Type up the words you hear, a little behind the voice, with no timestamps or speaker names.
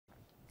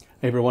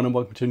Hey everyone, and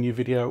welcome to a new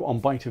video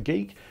on Byte of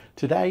Geek.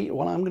 Today,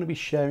 well, I'm going to be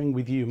sharing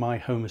with you my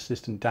Home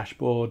Assistant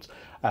dashboards,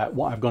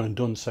 what I've gone and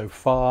done so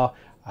far.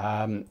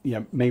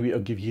 Maybe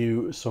it'll give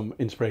you some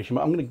inspiration,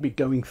 but I'm going to be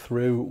going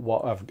through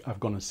what I've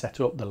gone and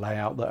set up, the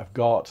layout that I've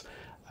got,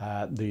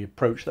 the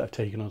approach that I've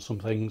taken on some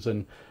things,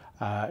 and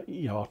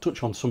I'll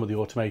touch on some of the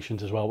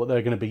automations as well, but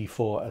they're going to be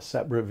for a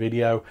separate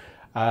video.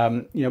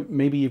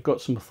 Maybe you've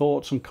got some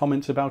thoughts, some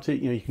comments about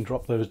it. You can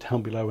drop those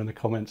down below in the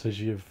comments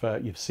as you've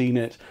seen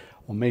it.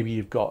 Or maybe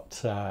you've got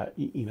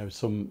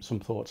some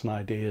thoughts and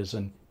ideas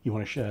and you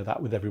want to share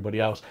that with everybody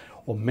else,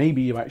 or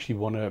maybe you actually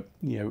want to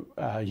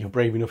you're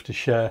brave enough to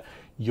share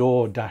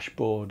your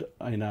dashboard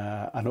in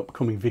an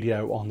upcoming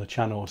video on the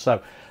channel.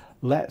 So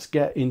let's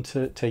get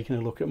into taking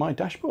a look at my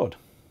dashboard.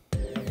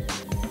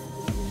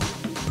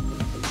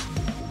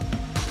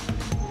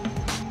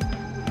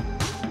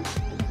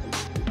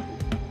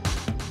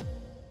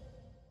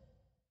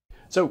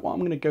 So what I'm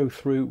going to go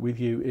through with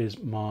you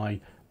is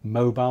my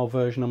mobile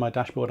version of my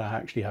dashboard. I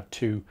actually have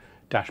two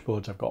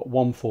dashboards. I've got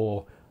one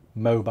for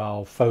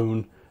mobile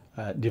phone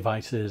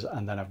devices,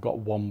 and then I've got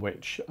one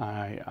which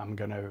I am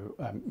going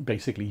to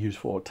basically use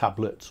for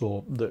tablets,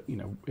 or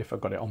if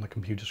I've got it on the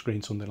computer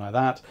screen, something like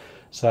that.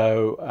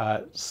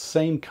 So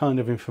same kind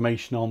of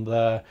information on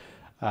there,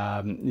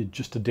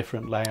 just a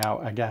different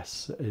layout, I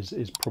guess,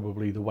 is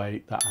probably the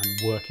way that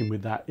I'm working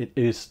with that. It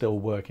is still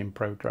work in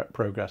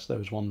progress,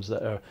 those ones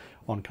that are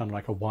on kind of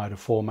like a wider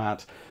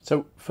format.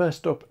 So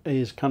first up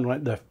is kind of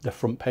like the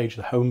front page,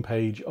 the home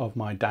page of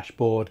my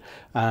dashboard,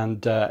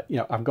 and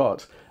I've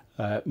got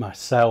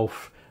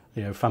myself,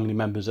 family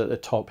members at the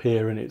top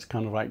here, and it's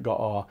kind of like got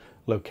our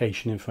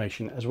location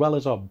information as well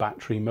as our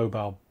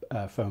mobile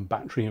phone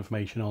battery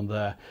information on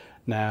there.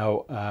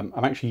 Now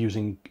I'm actually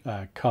using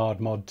card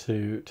mod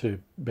to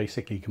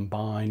basically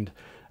combine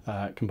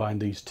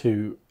these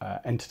two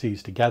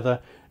entities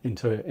together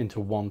into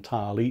one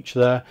tile each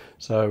there.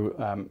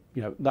 So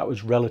that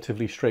was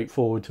relatively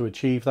straightforward to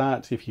achieve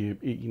that if you're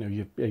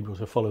able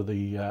to follow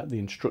the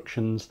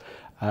instructions.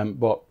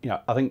 But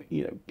I think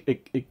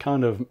it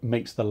kind of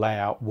makes the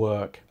layout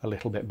work a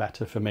little bit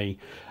better for me.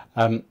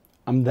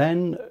 And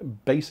then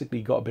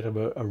basically got a bit of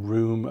a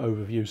room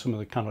overview, some of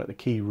the kind of like the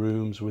key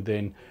rooms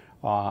within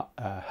our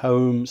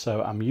home.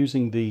 So I'm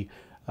using the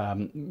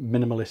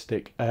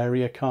minimalistic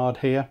area card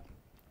here.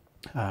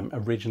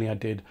 Originally I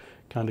did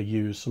kind of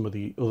use some of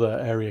the other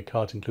area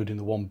cards, including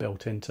the one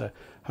built into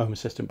Home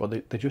Assistant,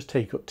 but they just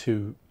take up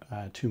too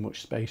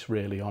much space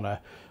really on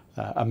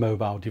a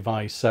mobile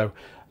device. So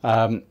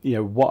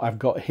what I've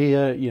got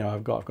here,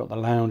 I've got the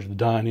lounge, the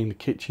dining, the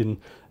kitchen,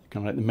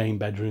 kind of like the main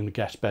bedroom, the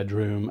guest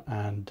bedroom,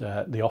 and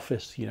the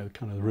office,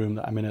 kind of the room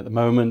that I'm in at the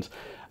moment.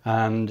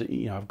 And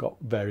I've got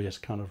various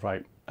kind of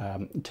like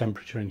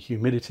temperature and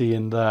humidity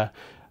in there.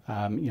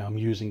 I'm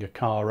using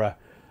Aqara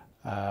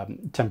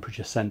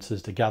temperature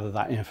sensors to gather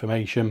that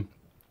information,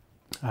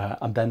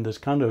 and then there's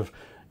kind of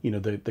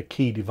the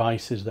key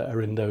devices that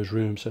are in those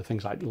rooms, so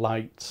things like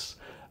lights,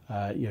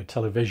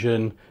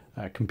 television,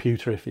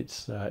 computer if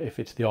it's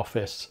the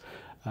office,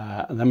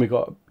 and then we've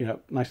got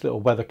nice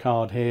little weather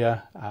card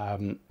here.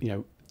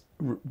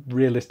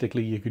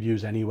 Realistically you could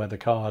use any weather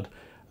card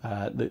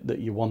that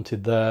you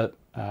wanted there.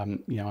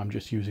 I'm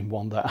just using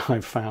one that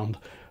I've found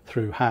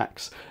through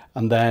hacks,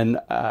 and then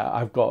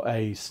I've got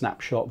a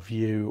snapshot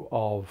view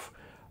of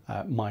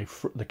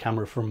the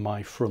camera from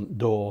my front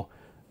doorbell.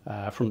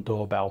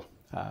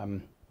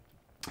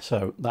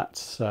 So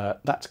that's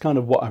kind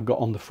of what I've got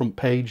on the front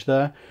page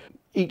there.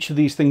 Each of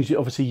these things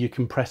obviously you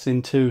can press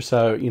into.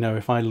 So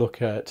if I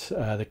look at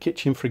the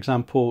kitchen, for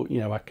example,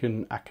 I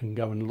can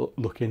go and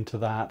look into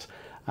that.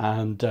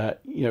 And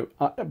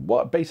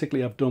what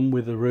basically I've done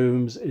with the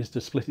rooms is to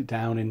split it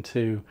down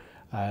into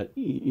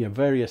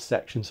various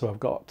sections. So I've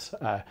got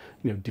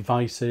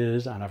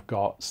devices, and I've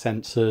got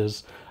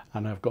sensors,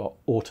 and I've got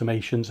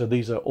automation. So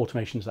these are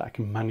automations that I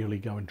can manually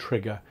go and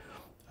trigger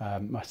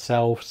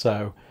myself.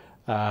 So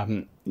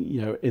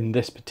in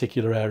this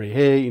particular area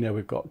here,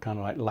 we've got kind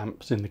of like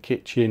lamps in the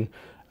kitchen.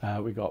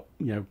 We've got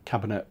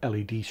cabinet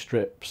LED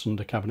strips,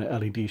 under cabinet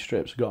LED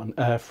strips. We've got an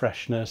air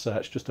freshener, so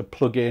that's just a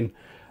plug-in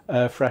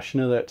air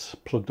freshener that's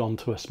plugged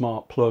onto a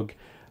smart plug,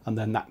 and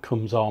then that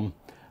comes on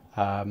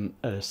at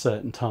a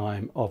certain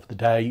time of the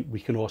day. We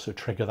can also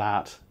trigger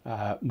that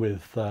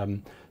with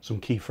some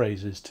key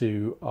phrases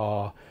to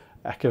our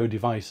Echo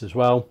device as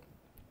well.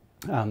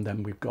 And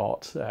then we've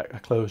got a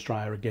clothes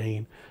dryer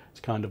again. It's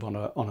kind of on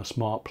a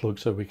smart plug,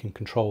 so we can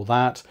control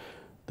that.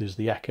 There's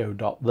the Echo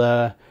dot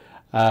there.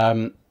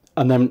 And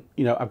then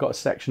I've got a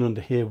section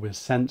under here with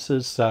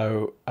sensors.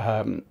 So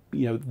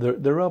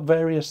there are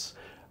various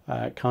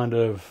kind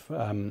of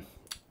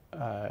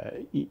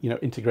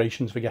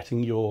integrations for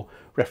getting your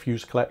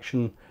refuse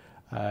collection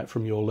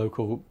from your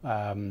local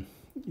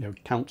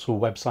council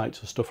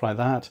websites or stuff like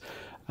that.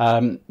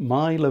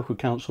 My local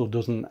council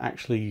doesn't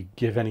actually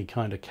give any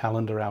kind of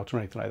calendar out or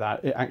anything like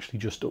that. It actually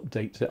just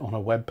updates it on a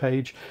web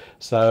page.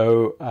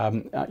 So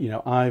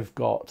I've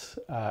got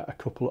a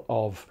couple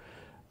of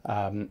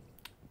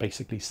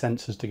basically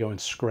sensors to go and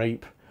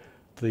scrape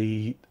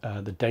the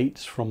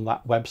dates from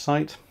that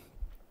website,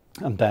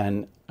 and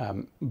then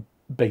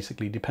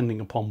basically, depending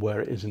upon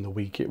where it is in the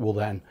week, it will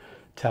then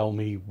tell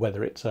me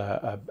whether it's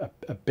a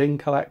bin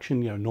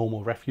collection,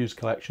 normal refuse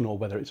collection, or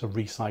whether it's a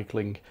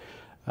recycling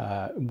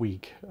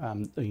week.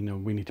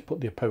 We need to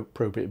put the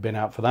appropriate bin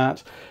out for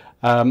that.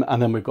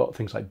 And then we've got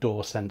things like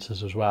door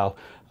sensors as well.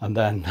 And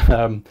then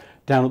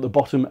down at the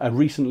bottom, a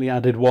recently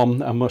added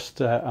one I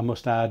must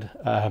add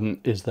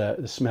is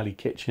the smelly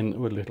kitchen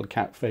with a little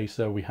cat face.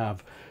 So we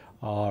have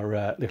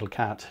our little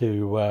cat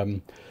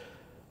who,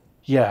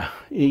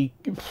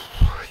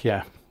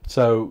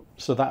 So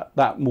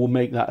that will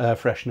make that air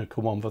freshener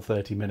come on for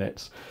 30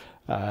 minutes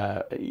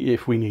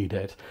if we need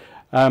it.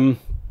 When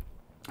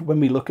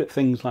we look at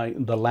things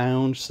like the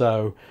lounge,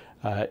 so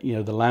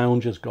the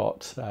lounge has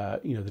got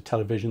the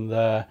television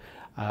there.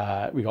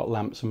 We've got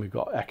lamps and we've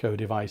got echo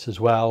device as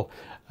well,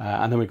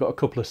 and then we've got a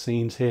couple of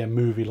scenes here,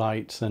 movie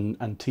lights and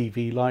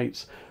TV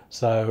lights.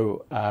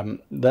 So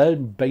they're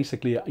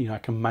basically, I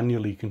can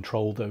manually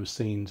control those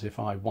scenes if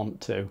I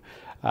want to,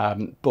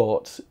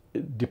 but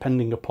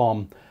depending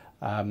upon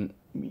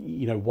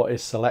what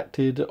is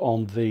selected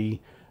on the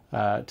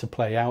to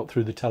play out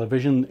through the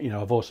television,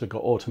 I've also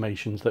got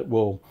automations that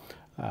will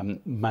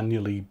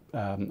manually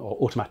or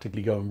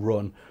automatically go and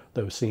run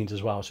those scenes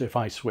as well. So if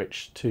I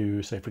switch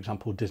to, say, for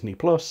example, Disney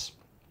Plus,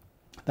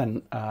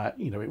 then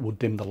it will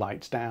dim the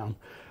lights down,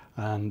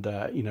 and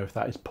if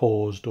that is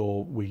paused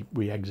or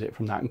we exit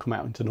from that and come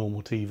out into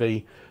normal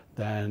TV,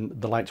 then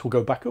the lights will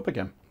go back up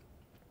again.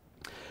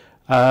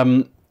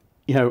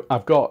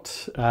 I've got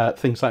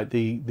things like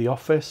the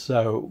office,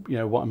 so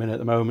what I'm in at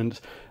the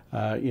moment,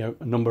 a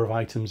number of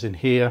items in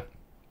here.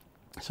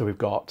 So we've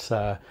got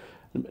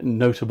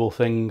notable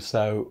things,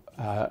 so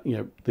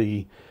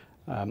the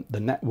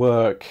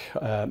network,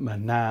 my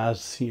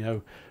NAS,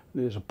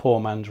 there's a poor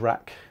man's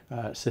rack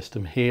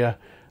system here,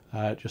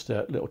 just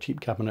a little cheap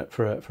cabinet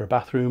for a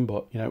bathroom,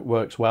 but it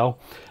works well.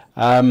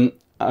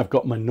 I've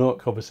got my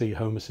Nook, obviously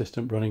Home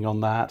Assistant running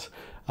on that,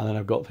 and then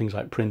I've got things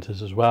like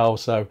printers as well.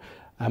 So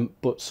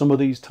but some of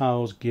these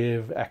tiles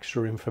give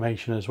extra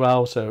information as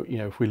well. So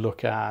if we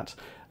look at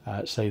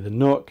say the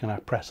Nook, and I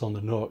press on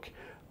the Nook,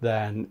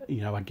 then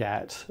I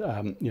get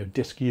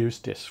disk use,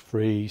 disk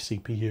free,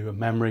 CPU and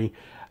memory,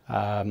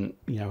 and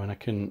I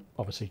can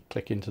obviously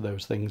click into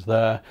those things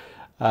there.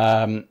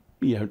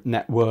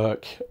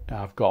 Network,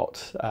 I've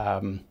got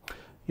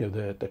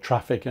the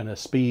traffic and a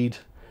speed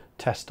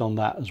test on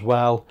that as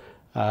well.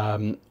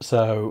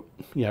 So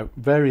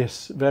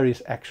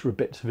various extra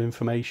bits of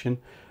information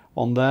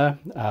on there.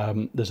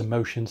 There's a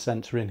motion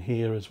sensor in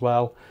here as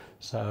well,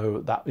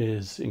 so that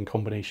is in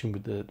combination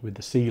with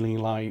the ceiling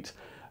light.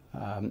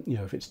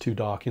 If it's too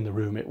dark in the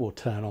room, it will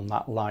turn on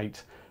that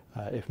light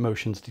if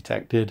motion's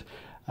detected.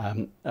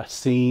 A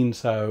scene,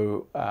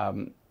 so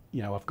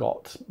I've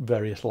got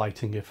various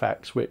lighting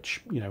effects,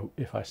 which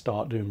if I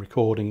start doing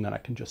recording, then I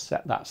can just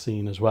set that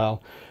scene as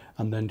well.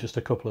 And then just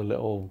a couple of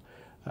little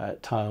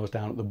tiles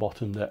down at the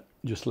bottom that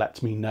just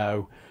lets me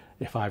know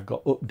if I've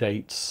got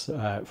updates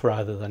for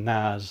either the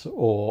NAS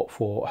or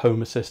for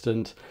Home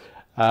Assistant.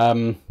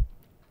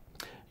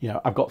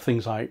 I've got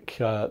things like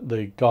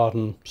the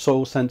garden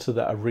soil sensor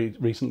that I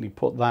recently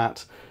put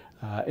that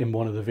in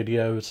one of the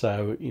videos.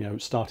 So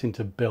starting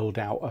to build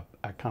out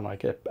a kind of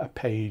like a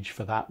page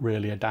for that,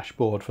 really a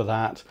dashboard for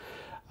that.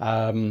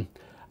 And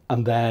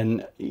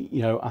then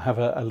I have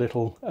a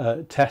little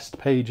test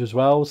page as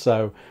well.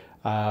 So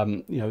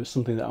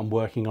something that I'm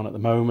working on at the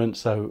moment.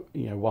 So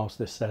whilst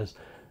this says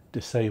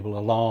disable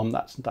alarm,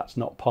 that's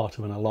not part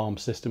of an alarm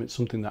system. It's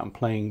something that I'm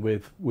playing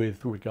with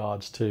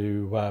regards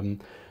to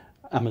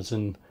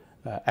Amazon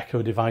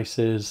Echo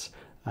devices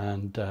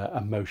and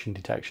motion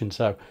detection.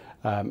 So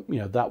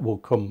that will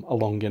come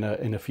along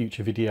in a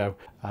future video.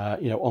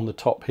 On the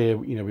top here,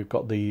 we've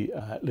got the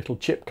little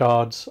chip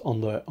cards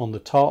on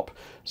the top.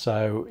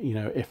 So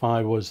if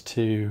I was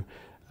to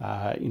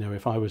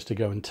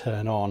go and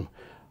turn on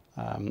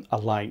a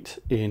light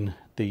in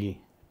the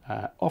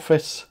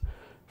office,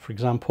 for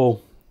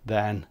example,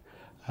 then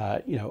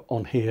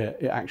on here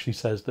it actually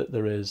says that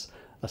there is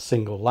a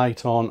single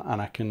light on,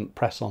 and I can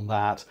press on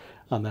that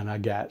and then I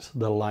get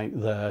the light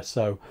there.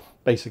 So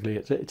basically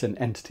it's an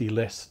entity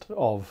list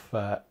of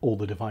all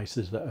the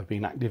devices that have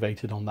been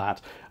activated on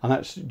that, and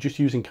that's just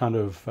using kind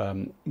of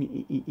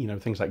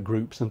things like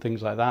groups and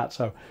things like that.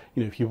 So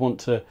if you want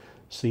to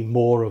see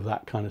more of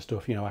that kind of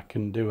stuff, I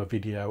can do a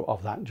video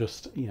of that.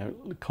 Just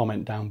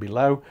comment down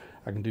below.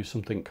 I can do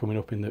something coming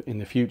up in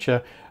the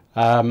future.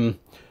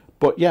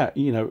 But yeah,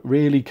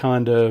 really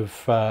kind of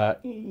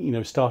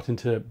starting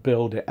to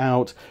build it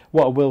out.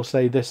 What I will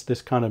say,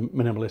 this kind of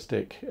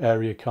minimalistic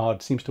area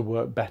card seems to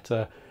work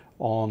better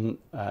on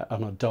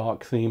a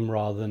dark theme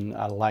rather than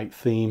a light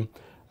theme.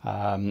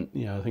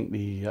 I think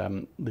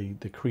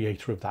the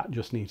creator of that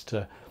just needs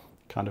to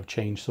kind of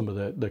change some of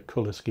the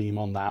color scheme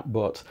on that.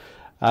 But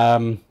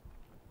yeah,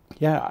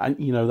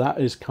 that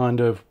is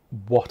kind of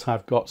what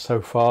I've got so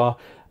far.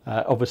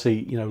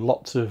 Obviously,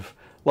 lots of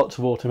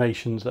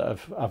automations that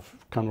I've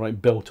kind of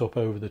like built up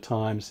over the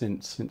time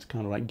since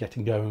kind of like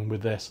getting going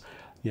with this.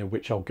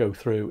 which I'll go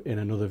through in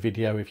another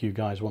video if you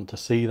guys want to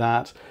see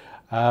that.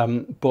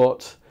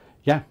 But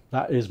yeah,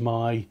 that is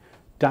my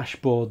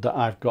dashboard that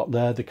I've got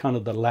there, the kind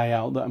of the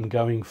layout that I'm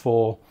going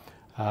for.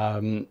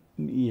 I'd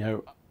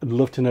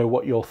love to know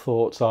what your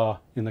thoughts are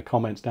in the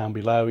comments down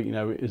below.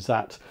 Is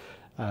that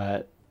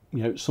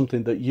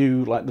something that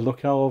you like the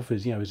look of?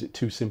 Is it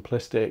too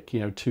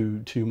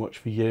simplistic, too much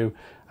for you?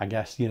 I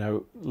guess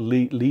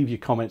leave your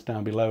comments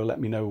down below, let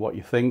me know what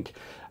you think.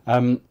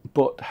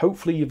 But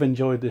hopefully you've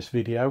enjoyed this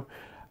video.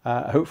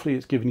 Hopefully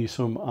it's given you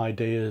some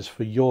ideas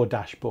for your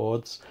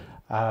dashboards.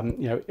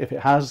 If it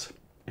has,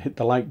 hit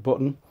the like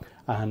button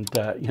and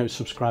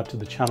subscribe to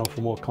the channel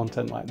for more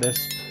content like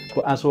this.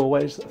 But as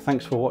always,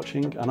 thanks for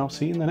watching, and I'll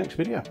see you in the next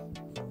video.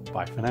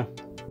 Bye for now.